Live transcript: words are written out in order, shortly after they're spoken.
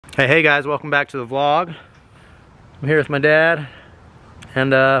Hey guys, welcome back to the vlog. I'm here with my dad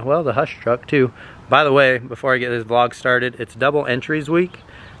and well, the Hush truck too. By the way, before I get this vlog started, it's double entries week.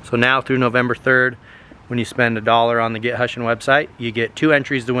 So now through November 3rd, when you spend $1 on the Get Hushin' website, you get 2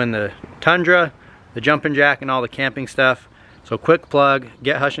 entries to win the Tundra, the Jumpin' Jack, and all the camping stuff. So quick plug,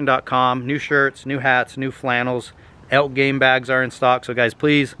 gethushin.com, new shirts, new hats, new flannels, elk game bags are in stock. So guys,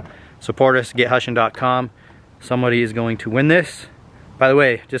 please support us, gethushin.com. Somebody is going to win this. By the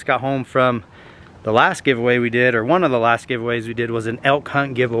way, just got home from the last giveaway we did, or one of the last giveaways we did was an elk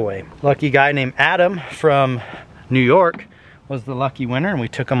hunt giveaway. Lucky guy named Adam from New York was the lucky winner, and we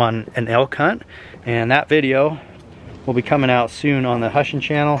took him on an elk hunt. And that video will be coming out soon on the Hushin'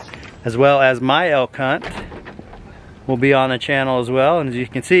 channel, as well as my elk hunt will be on the channel as well. And as you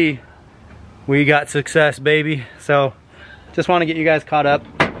can see, we got success, baby. So just want to get you guys caught up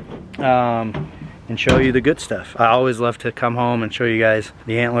and show you the good stuff. I always love to come home and show you guys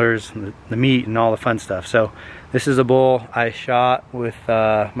the antlers, the meat, and all the fun stuff. So this is a bull I shot with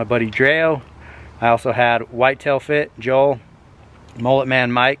my buddy Dreo. I also had Whitetail Fit Joel, Mullet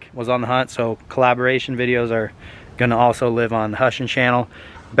Man Mike was on the hunt, so collaboration videos are gonna also live on the Hushin' channel.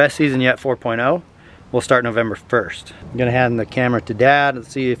 Best season yet 4.0 will start November 1st. I'm gonna hand the camera to Dad.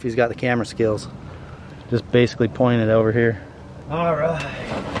 Let's see if he's got the camera skills. Just basically pointing it over here. All right.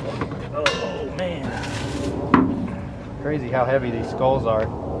 Crazy how heavy these skulls are.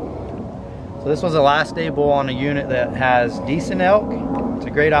 So this was a last day bull on a unit that has decent elk. It's a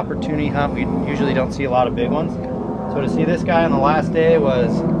great opportunity hunt. We usually don't see a lot of big ones. So to see this guy on the last day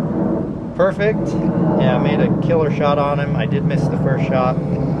was perfect. Yeah, I made a killer shot on him. I did miss the first shot.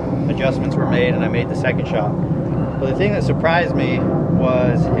 Adjustments were made and I made the second shot. But the thing that surprised me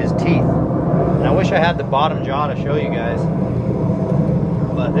was his teeth. And I wish I had the bottom jaw to show you guys.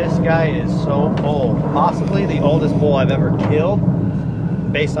 But this guy is so old. Possibly the oldest bull I've ever killed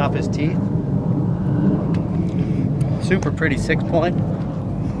based off his teeth. Super pretty 6-point.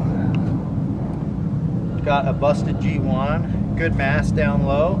 Got a busted G1. Good mass down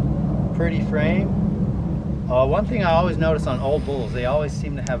low. Pretty frame. One thing I always notice on old bulls, they always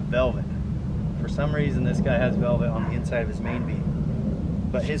seem to have velvet. For some reason this guy has velvet on the inside of his main beam.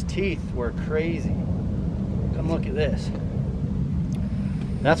 But his teeth were crazy. Come look at this.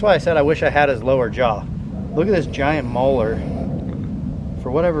 That's why I said I wish I had his lower jaw. Look at this giant molar. For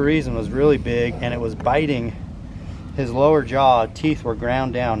whatever reason was really big, and it was biting his lower jaw. Teeth were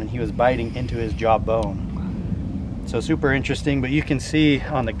ground down and he was biting into his jaw bone. So super interesting, but you can see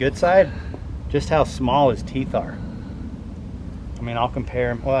on the good side just how small his teeth are. I mean, I'll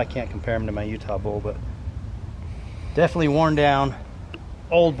compare him, well, I can't compare him to my Utah bull, but definitely worn down,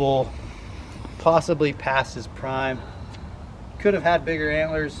 old bull, possibly past his prime. Could have had bigger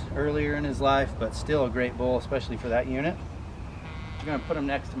antlers earlier in his life, but still a great bull, especially for that unit. I'm gonna put him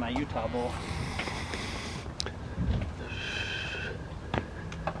next to my Utah bull.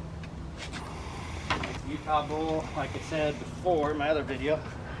 Utah bull, like I said before in my other video,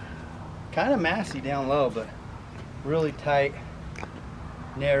 kind of massy down low, but really tight,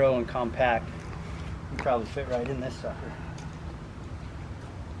 narrow, and compact. You can probably fit right in this sucker.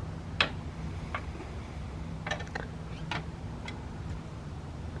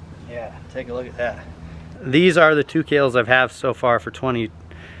 Yeah, take a look at that. These are the 2 kills I've had so far for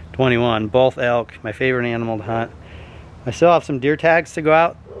 2021. Both elk, my favorite animal to hunt. I still have some deer tags to go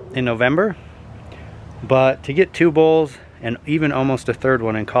out in November, but to get 2 bulls and even almost a 3rd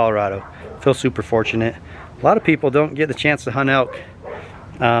one in Colorado, I feel super fortunate. A lot of people don't get the chance to hunt elk.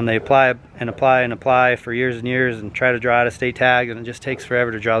 They apply and apply and apply for years and years and try to draw out a state tag, and it just takes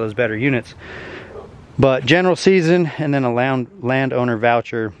forever to draw those better units. But general season and then a landowner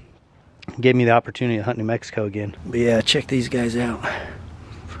voucher gave me the opportunity to hunt New Mexico again. But yeah, check these guys out.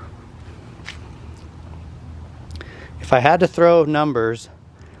 If I had to throw numbers,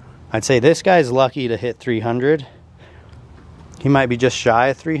 I'd say this guy's lucky to hit 300. He might be just shy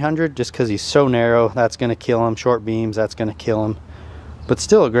of 300 just because he's so narrow. That's going to kill him. Short beams, that's going to kill him. But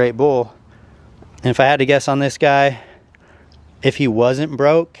still a great bull. And if I had to guess on this guy, if he wasn't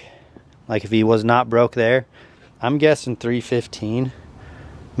broke, like if he was not broke there, I'm guessing 315.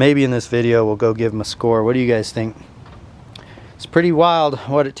 Maybe in this video we'll go give him a score. What do you guys think? It's pretty wild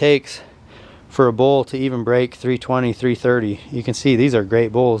what it takes for a bull to even break 320, 330. You can see these are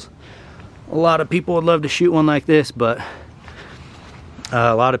great bulls. A lot of people would love to shoot one like this, but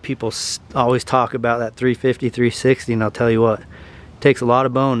a lot of people always talk about that 350, 360, and I'll tell you what, it takes a lot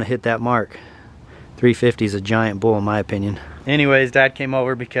of bone to hit that mark. 350 is a giant bull in my opinion. Anyways, Dad came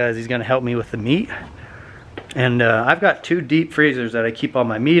over because he's gonna help me with the meat. And I've got 2 deep freezers that I keep all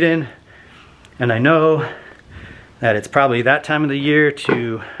my meat in. And I know that it's probably that time of the year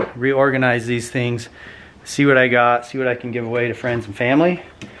to reorganize these things, see what I got, see what I can give away to friends and family.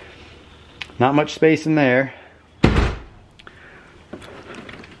 Not much space in there.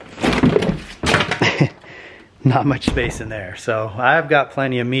 Not much space in there. So I've got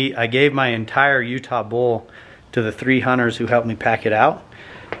plenty of meat. I gave my entire Utah bull to the 3 hunters who helped me pack it out.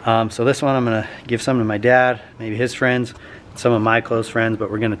 So this one I'm gonna give some to my dad, maybe his friends, some of my close friends,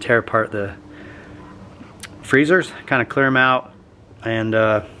 but we're gonna tear apart the freezers, kind of clear them out, and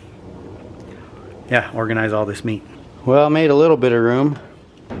yeah, organize all this meat. Well, I made a little bit of room.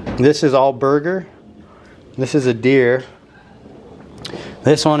 This is all burger. This is a deer.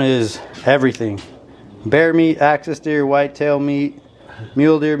 This one is everything. Bear meat, axis deer, whitetail meat,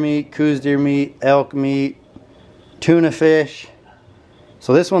 mule deer meat, Coues deer meat, elk meat, tuna fish.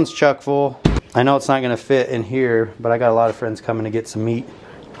 So this one's chock full. I know it's not gonna fit in here, but I got a lot of friends coming to get some meat.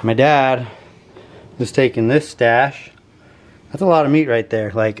 My dad was taking this stash. That's a lot of meat right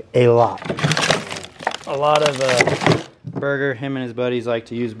there, like a lot. A lot of burger. Him and his buddies like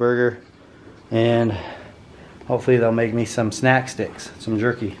to use burger. And hopefully they'll make me some snack sticks, some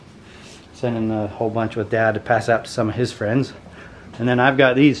jerky. Sending a whole bunch with dad to pass out to some of his friends. And then I've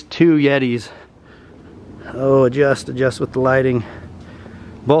got these 2 Yetis. Oh, adjust with the lighting.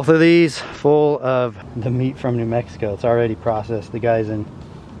 Both of these full of the meat from New Mexico. It's already processed. The guys in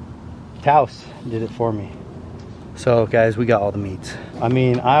Taos did it for me. So guys, we got all the meats. I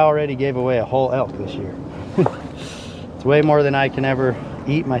mean, I already gave away a whole elk this year. It's way more than I can ever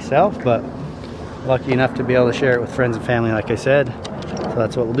eat myself, but lucky enough to be able to share it with friends and family, like I said. So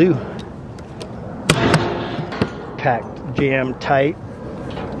that's what we'll do. Packed, jammed tight,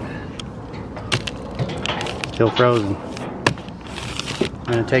 still frozen. I'm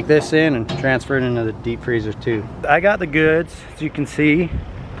gonna take this in and transfer it into the deep freezer too. I got the goods, as you can see.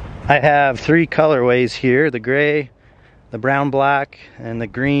 I have 3 colorways here: the gray, the brown black, and the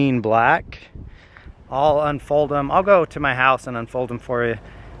green black. I'll unfold them. I'll go to my house and unfold them for you,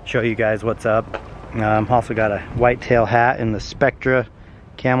 show you guys what's up. Also got a whitetail hat in the Spectra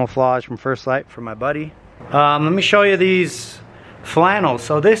camouflage from First Light for my buddy. Let me show you these flannels.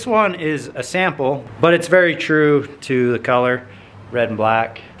 So this one is a sample, but it's very true to the color, red and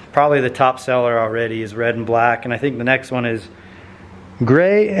black. Probably the top seller already is red and black, and I think the next one is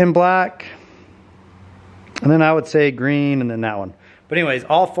gray and black, and then I would say green, and then that one. But anyways,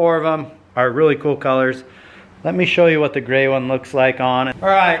 all 4 of them are really cool colors. Let me show you what the gray one looks like on it. All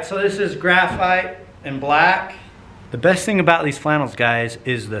right, so this is graphite and black. The best thing about these flannels, guys,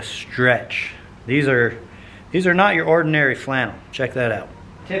 is the stretch. These are not your ordinary flannel. Check that out.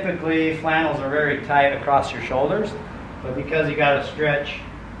 Typically, flannels are very tight across your shoulders, but because you got a stretch,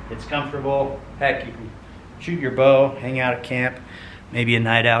 it's comfortable. Heck, you can shoot your bow, hang out at camp, maybe a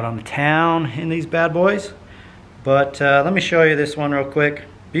night out on the town in these bad boys. But let me show you this one real quick.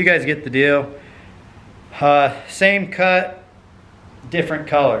 You guys get the deal. Same cut, different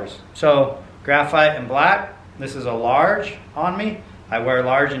colors. So graphite and black. This is a large on me. I wear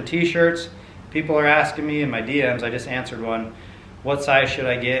large in t-shirts. People are asking me in my DMs, I just answered one, what size should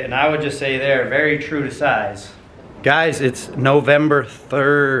I get? And I would just say they're very true to size. Guys, it's November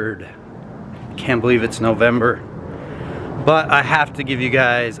 3rd. Can't believe it's November. But I have to give you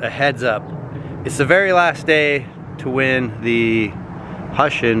guys a heads up. It's the very last day to win the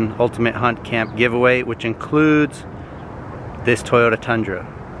Hushin Ultimate Hunt Camp giveaway, which includes this Toyota Tundra.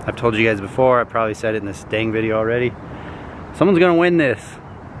 I've told you guys before, I probably said it in this dang video already. Someone's gonna win this.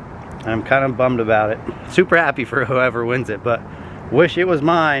 I'm kind of bummed about it. Super happy for whoever wins it, but wish it was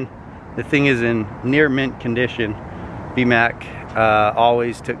mine. The thing is in near mint condition. BMAC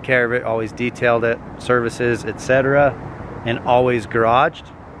always took care of it, always detailed it, services, etc., and always garaged.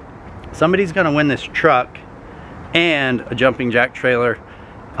 Somebody's gonna win this truck and a jumping jack trailer,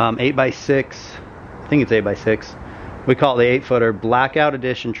 8x6, I think it's 8x6. We call it the 8-footer Blackout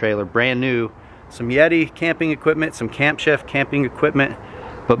Edition trailer, brand new. Some Yeti camping equipment, some Camp Chef camping equipment,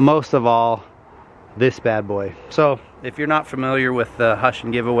 but most of all, this bad boy. So if you're not familiar with the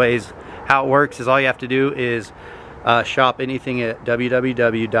Hushin giveaways, how it works is all you have to do is shop anything at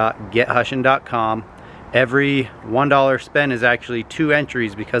www.gethushin.com. Every $1 spent is actually 2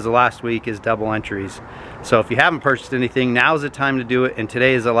 entries because the last week is double entries. So if you haven't purchased anything, now's the time to do it, and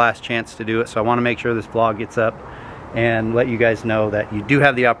today is the last chance to do it. So I want to make sure this vlog gets up and let you guys know that you do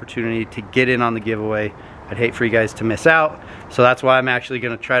have the opportunity to get in on the giveaway. I'd hate for you guys to miss out. So that's why I'm actually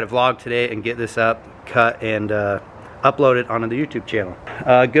going to try to vlog today and get this up, cut, and upload it onto the YouTube channel.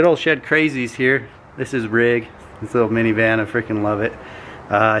 Good old Shed Crazies here. This is Rig, this little minivan. I freaking love it.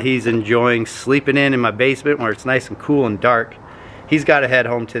 He's enjoying sleeping in my basement where it's nice and cool and dark. He's got to head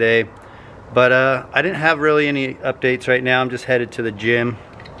home today. But I didn't have really any updates right now. I'm just headed to the gym.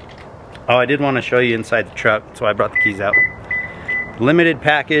 Oh, I did want to show you inside the truck, so I brought the keys out. Limited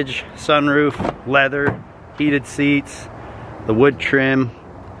package, sunroof, leather, heated seats, the wood trim.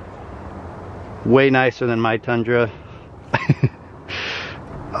 Way nicer than my Tundra.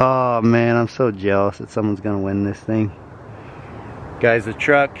 Oh man, I'm so jealous that someone's gonna win this thing. Guys, the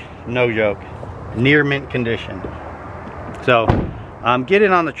truck, no joke, near mint condition. So get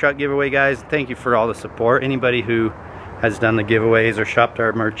in on the truck giveaway, guys. Thank you for all the support. Anybody who has done the giveaways or shopped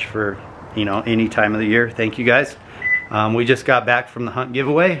our merch for, you know, any time of the year, thank you guys. We just got back from the hunt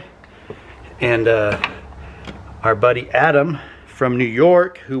giveaway, and our buddy Adam from New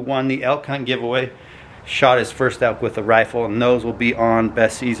York, who won the elk hunt giveaway, shot his first elk with a rifle, and those will be on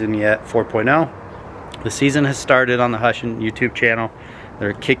Best Season Yet 4.0. The season has started on the Hushin' YouTube channel.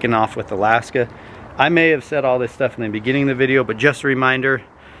 They're kicking off with Alaska. I may have said all this stuff in the beginning of the video, but just a reminder.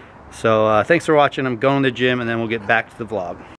 So thanks for watching. I'm going to the gym, and then we'll get back to the vlog.